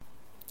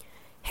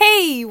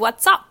Hey,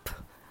 what's up?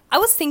 I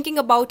was thinking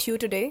about you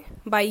today.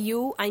 By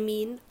you, I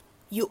mean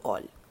you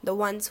all, the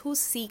ones who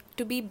seek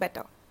to be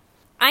better.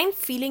 I'm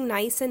feeling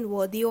nice and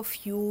worthy of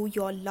you,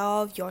 your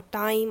love, your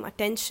time,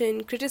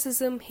 attention,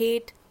 criticism,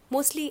 hate,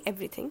 mostly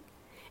everything.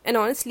 And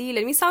honestly,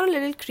 let me sound a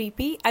little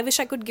creepy. I wish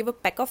I could give a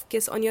peck of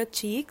kiss on your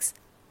cheeks.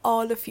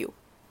 All of you.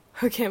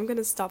 Okay, I'm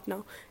gonna stop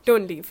now.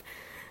 Don't leave.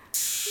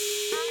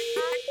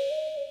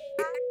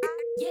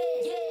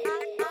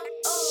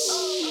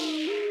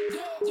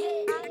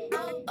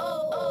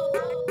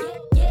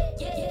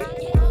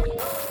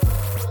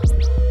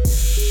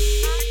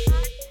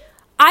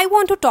 I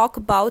want to talk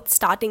about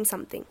starting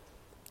something.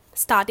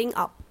 Starting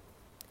up.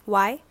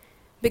 Why?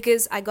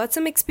 Because I got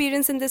some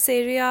experience in this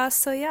area,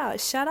 so yeah,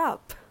 shut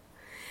up.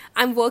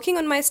 I'm working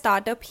on my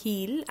startup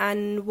Heal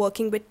and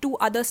working with two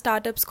other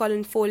startups called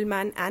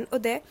Unfoldman and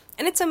Uday,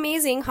 and it's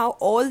amazing how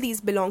all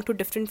these belong to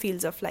different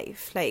fields of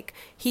life. Like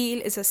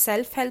Heal is a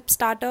self-help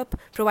startup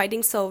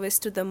providing service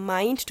to the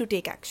mind to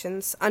take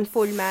actions.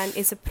 Unfoldman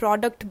is a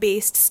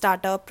product-based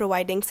startup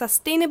providing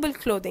sustainable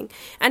clothing.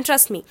 And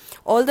trust me,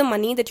 all the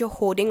money that you're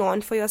holding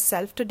on for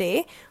yourself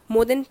today,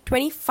 more than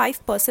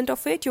 25%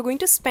 of it you're going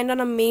to spend on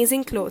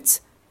amazing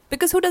clothes.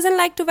 Because who doesn't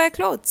like to wear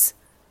clothes?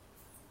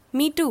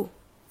 Me too.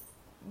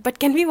 But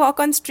can we walk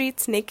on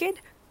streets naked?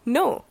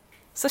 No.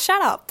 So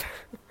shut up.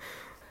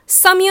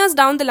 Some years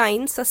down the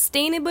line,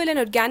 sustainable and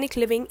organic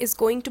living is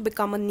going to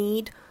become a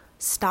need.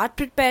 Start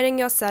preparing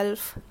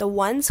yourself, the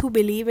ones who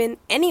believe in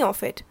any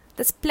of it.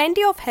 There's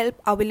plenty of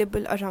help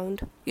available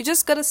around. You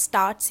just gotta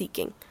start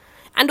seeking.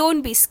 And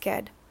don't be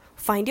scared.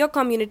 Find your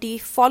community,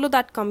 follow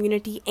that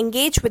community,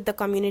 engage with the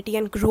community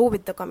and grow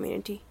with the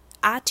community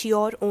at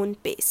your own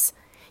pace.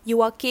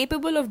 You are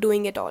capable of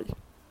doing it all.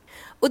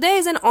 Uday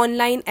is an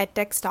online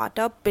edtech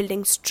startup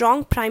building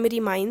strong primary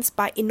minds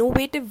by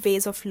innovative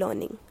ways of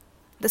learning.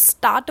 The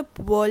startup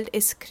world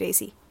is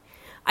crazy.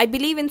 I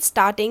believe in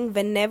starting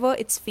whenever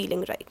it's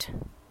feeling right.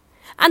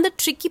 And the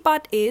tricky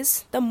part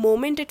is, the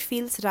moment it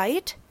feels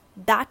right,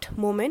 that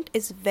moment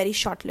is very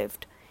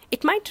short-lived.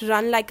 It might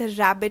run like a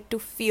rabbit to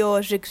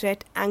fear,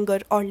 regret, anger,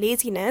 or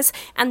laziness,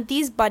 and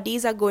these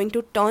buddies are going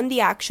to turn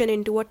the action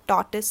into a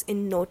tortoise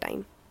in no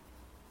time.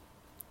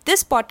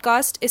 This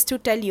podcast is to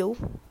tell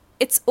you,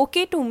 it's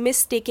okay to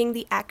miss taking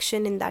the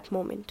action in that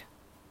moment.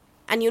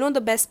 And you know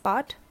the best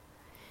part?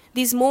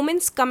 These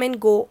moments come and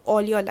go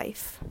all your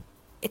life.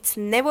 It's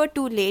never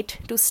too late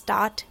to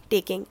start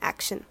taking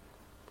action.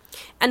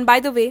 And by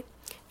the way,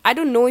 I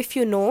don't know if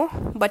you know,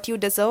 but you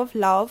deserve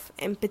love,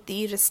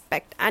 empathy,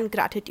 respect, and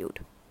gratitude.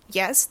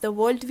 Yes, the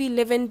world we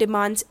live in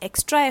demands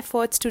extra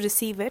efforts to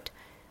receive it,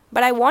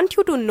 but I want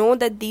you to know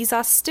that these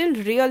are still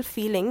real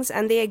feelings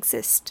and they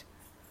exist.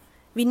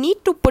 We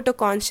need to put a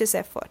conscious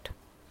effort.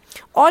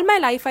 All my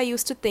life I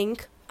used to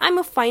think, I'm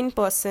a fine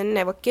person,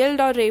 never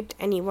killed or raped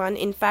anyone.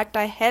 In fact,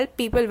 I help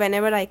people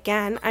whenever I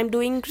can. I'm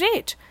doing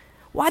great.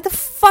 Why the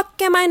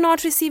fuck am I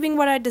not receiving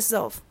what I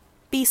deserve?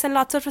 Peace and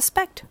lots of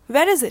respect.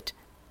 Where is it?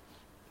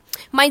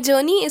 My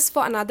journey is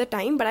for another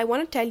time, but I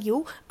want to tell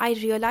you, I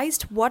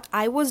realized what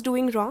I was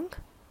doing wrong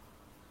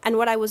and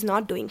what I was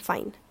not doing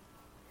fine.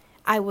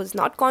 I was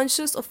not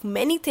conscious of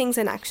many things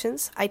and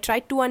actions. I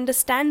tried to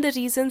understand the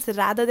reasons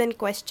rather than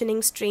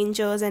questioning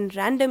strangers and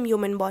random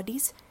human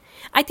bodies.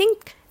 I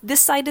think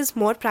this side is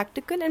more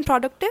practical and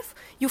productive.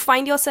 You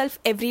find yourself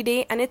every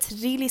day and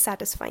it's really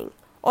satisfying.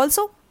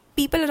 Also,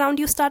 people around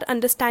you start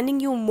understanding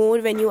you more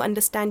when you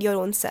understand your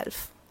own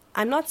self.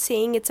 I'm not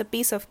saying it's a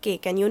piece of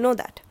cake and you know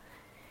that.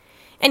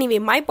 Anyway,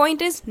 my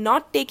point is,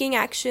 not taking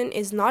action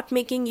is not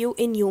making you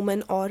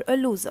inhuman or a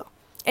loser.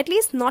 At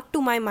least not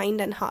to my mind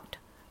and heart.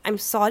 I'm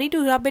sorry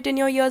to rub it in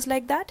your ears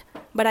like that,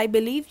 but I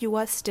believe you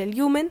are still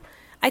human.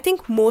 I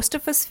think most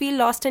of us feel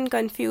lost and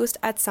confused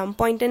at some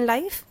point in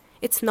life.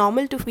 It's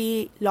normal to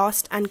be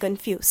lost and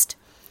confused.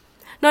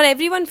 Not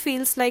everyone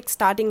feels like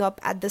starting up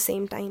at the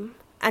same time,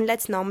 and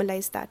let's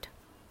normalize that.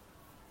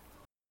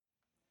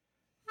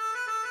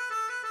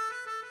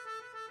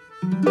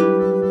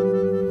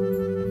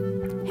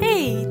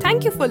 Hey,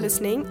 thank you for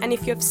listening, and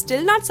if you have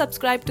still not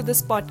subscribed to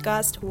this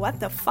podcast, what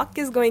the fuck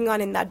is going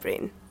on in that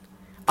brain?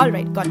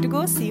 Alright, got to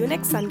go. See you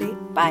next Sunday.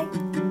 Bye.